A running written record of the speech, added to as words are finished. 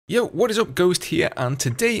Yo, what is up, Ghost here, and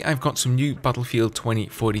today I've got some new Battlefield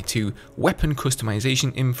 2042 weapon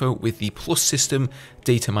customization info with the Plus system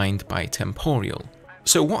data-mined by Temporeal.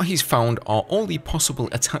 So what he's found are all the possible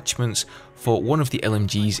attachments for one of the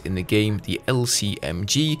LMGs in the game, the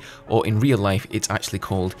LCMG, or in real life it's actually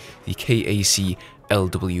called the KAC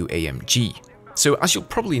LWAMG. So as you'll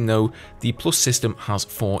probably know, the Plus system has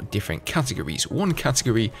 4 different categories, one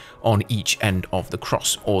category on each end of the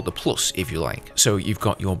cross, or the Plus if you like. So you've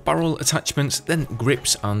got your barrel attachments, then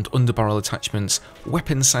grips and underbarrel attachments,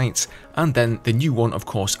 weapon sights, and then the new one of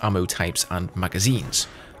course, ammo types and magazines.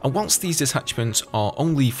 And whilst these attachments are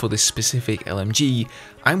only for this specific LMG,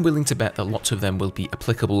 I'm willing to bet that lots of them will be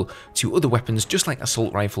applicable to other weapons just like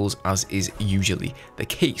assault rifles, as is usually the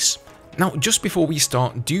case. Now, just before we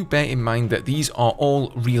start, do bear in mind that these are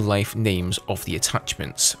all real-life names of the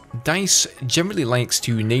attachments. DICE generally likes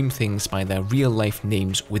to name things by their real-life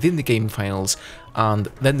names within the game files, and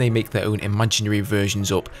then they make their own imaginary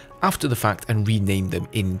versions up after the fact and rename them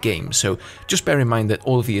in-game. So just bear in mind that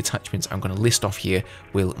all of the attachments I'm going to list off here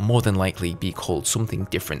will more than likely be called something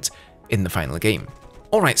different in the final game.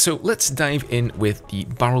 Alright, so let's dive in with the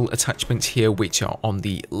barrel attachments here, which are on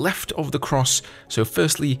the left of the cross. So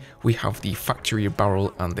firstly, we have the factory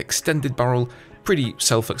barrel and the extended barrel. Pretty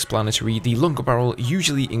self-explanatory. The longer barrel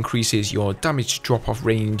usually increases your damage drop-off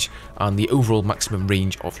range and the overall maximum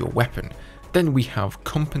range of your weapon. Then we have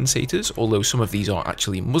compensators, although some of these are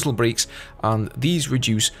actually muzzle brakes, and these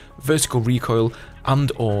reduce vertical recoil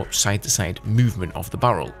and or side-to-side movement of the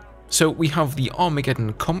barrel. So we have the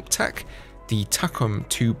Armageddon Comp Tech, the TACOM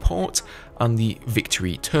 2 port, and the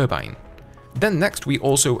Victory turbine. Then next we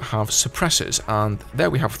also have suppressors, and there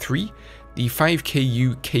we have 3, the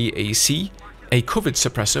 5KU KAC, a covered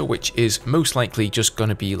suppressor which is most likely just going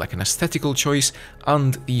to be like an aesthetical choice,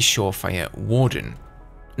 and the Surefire Warden.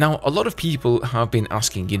 Now, a lot of people have been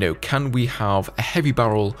asking, can we have a heavy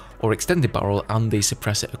barrel or extended barrel and a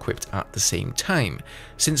suppressor equipped at the same time?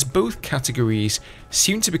 Since both categories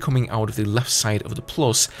seem to be coming out of the left side of the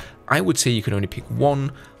Plus, I would say you can only pick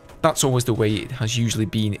one. That's always the way it has usually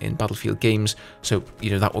been in Battlefield games, so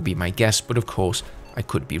that will be my guess, but of course I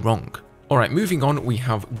could be wrong. Alright, moving on, we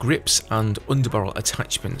have grips and underbarrel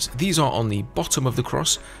attachments. These are on the bottom of the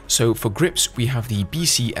cross. So for grips, we have the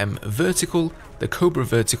BCM vertical, the Cobra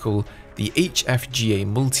vertical, the HFGA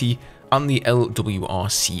multi, and the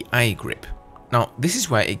LWRCI grip. Now, this is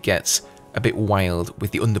where it gets a bit wild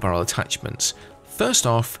with the underbarrel attachments. First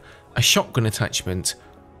off, a shotgun attachment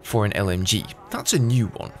for an LMG. That's a new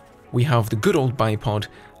one. We have the good old bipod,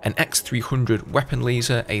 an X300 weapon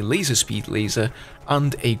laser, a laser speed laser,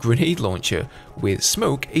 and a grenade launcher with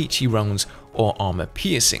smoke, HE rounds, or armor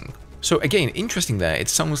piercing. So again, interesting there, it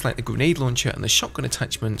sounds like the grenade launcher and the shotgun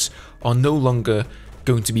attachments are no longer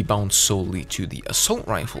going to be bound solely to the assault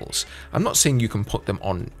rifles. I'm not saying you can put them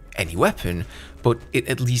on any weapon, but it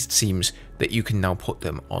at least seems that you can now put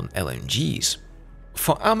them on LMGs.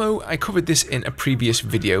 For ammo, I covered this in a previous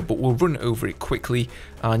video, but we'll run over it quickly,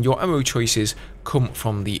 and your ammo choices come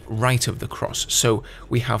from the right of the cross. So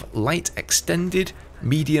we have light extended,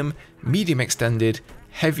 medium, medium extended,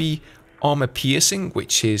 heavy, armor piercing,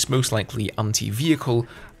 which is most likely anti-vehicle,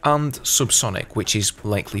 and subsonic, which is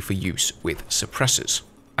likely for use with suppressors.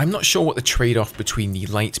 I'm not sure what the trade-off between the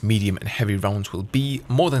light, medium and heavy rounds will be,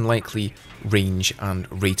 more than likely range and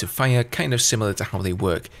rate of fire, kind of similar to how they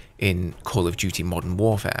work in Call of Duty Modern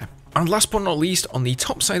Warfare. And last but not least, on the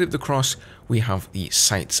top side of the cross, we have the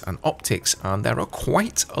sights and optics, and there are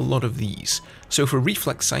quite a lot of these. So for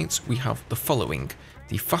reflex sights, we have the following: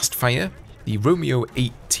 the Fast Fire, the Romeo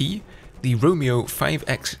 8T, the Romeo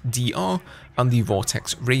 5XDR, and the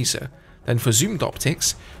Vortex Razor. Then for zoomed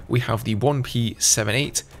optics, we have the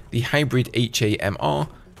 1P78, the Hybrid HAMR,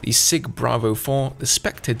 the SIG Bravo 4, the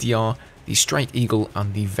Spectre DR, the Strike Eagle,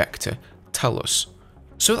 and the Vector Talus.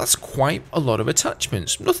 So that's quite a lot of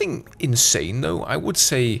attachments. Nothing insane though. I would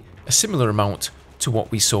say a similar amount to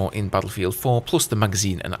what we saw in Battlefield 4, plus the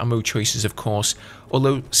magazine and ammo choices of course,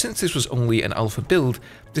 although since this was only an alpha build,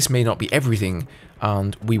 this may not be everything,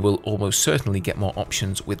 and we will almost certainly get more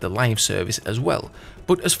options with the live service as well.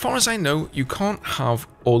 But as far as I know, you can't have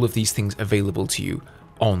all of these things available to you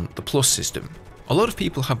on the Plus system. A lot of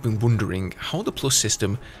people have been wondering how the Plus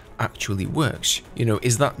system actually works.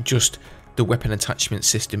 Is that just the weapon attachment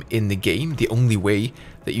system in the game, the only way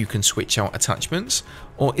that you can switch out attachments?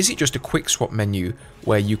 Or is it just a quick swap menu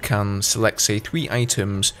where you can select, say, 3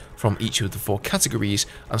 items from each of the 4 categories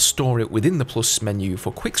and store it within the Plus menu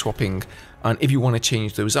for quick swapping, and if you want to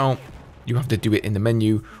change those out, you have to do it in the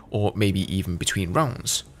menu or maybe even between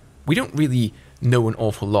rounds? we don't really know an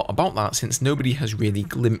awful lot about that since nobody has really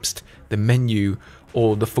glimpsed the menu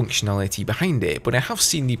or the functionality behind it, but I have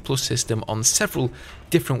seen the plus system on several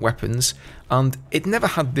different weapons and it never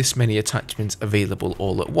had this many attachments available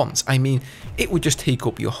all at once. I mean, it would just take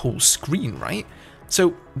up your whole screen, right?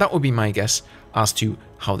 So that would be my guess as to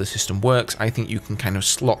how the system works. I think you can kind of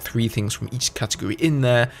slot 3 things from each category in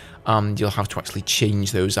there, and you'll have to actually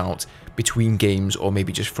change those out between games or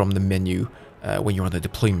maybe just from the menu when you're on the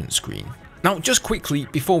deployment screen. Now, just quickly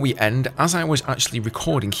before we end, as I was actually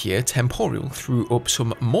recording here, Temporal threw up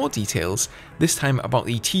some more details, this time about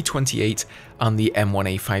the T-28 and the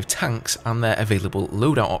M1A5 tanks and their available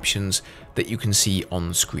loadout options that you can see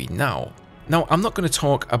on screen now. Now, I'm not going to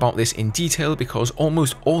talk about this in detail because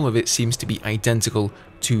almost all of it seems to be identical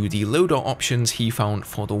to the loadout options he found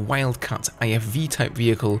for the Wildcat IFV type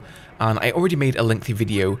vehicle, and I already made a lengthy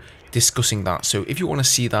video discussing that, so if you want to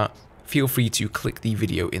see that, feel free to click the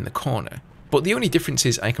video in the corner. But the only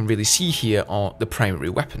differences I can really see here are the primary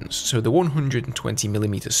weapons. So the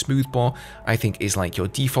 120mm smoothbore I think is like your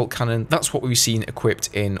default cannon. That's what we've seen equipped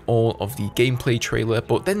in all of the gameplay trailer,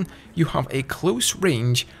 but then you have a close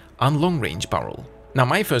range and long range barrel. Now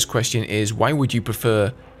my first question is, why would you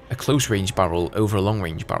prefer a close range barrel over a long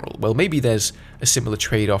range barrel? Well, maybe there's a similar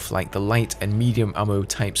trade-off like the light and medium ammo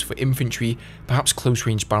types for infantry. Perhaps close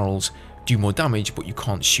range barrels do more damage but you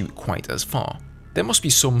can't shoot quite as far. There must be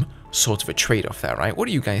some sort of a trade-off there, right? What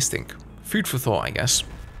do you guys think? Food for thought, I guess.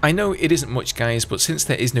 I know it isn't much, guys, but since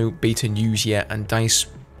there is no beta news yet and DICE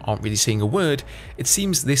aren't really saying a word, it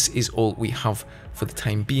seems this is all we have for the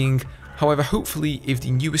time being. However, hopefully, if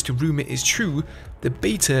the newest rumour is true, the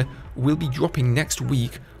beta will be dropping next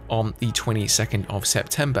week on the 22nd of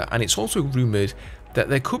September, and it's also rumoured that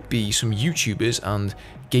there could be some YouTubers and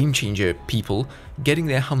Game Changer people getting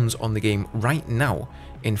their hands on the game right now,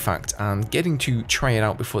 in fact, and getting to try it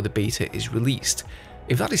out before the beta is released.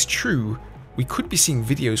 If that is true, we could be seeing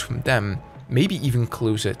videos from them, maybe even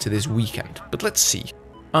closer to this weekend, but let's see.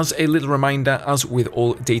 As a little reminder, as with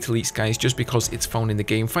all data leaks, guys, just because it's found in the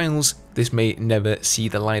game files, this may never see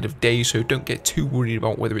the light of day, so don't get too worried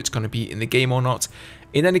about whether it's going to be in the game or not.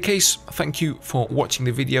 In any case, thank you for watching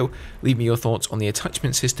the video. Leave me your thoughts on the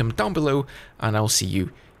attachment system down below, and I'll see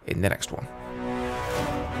you in the next one.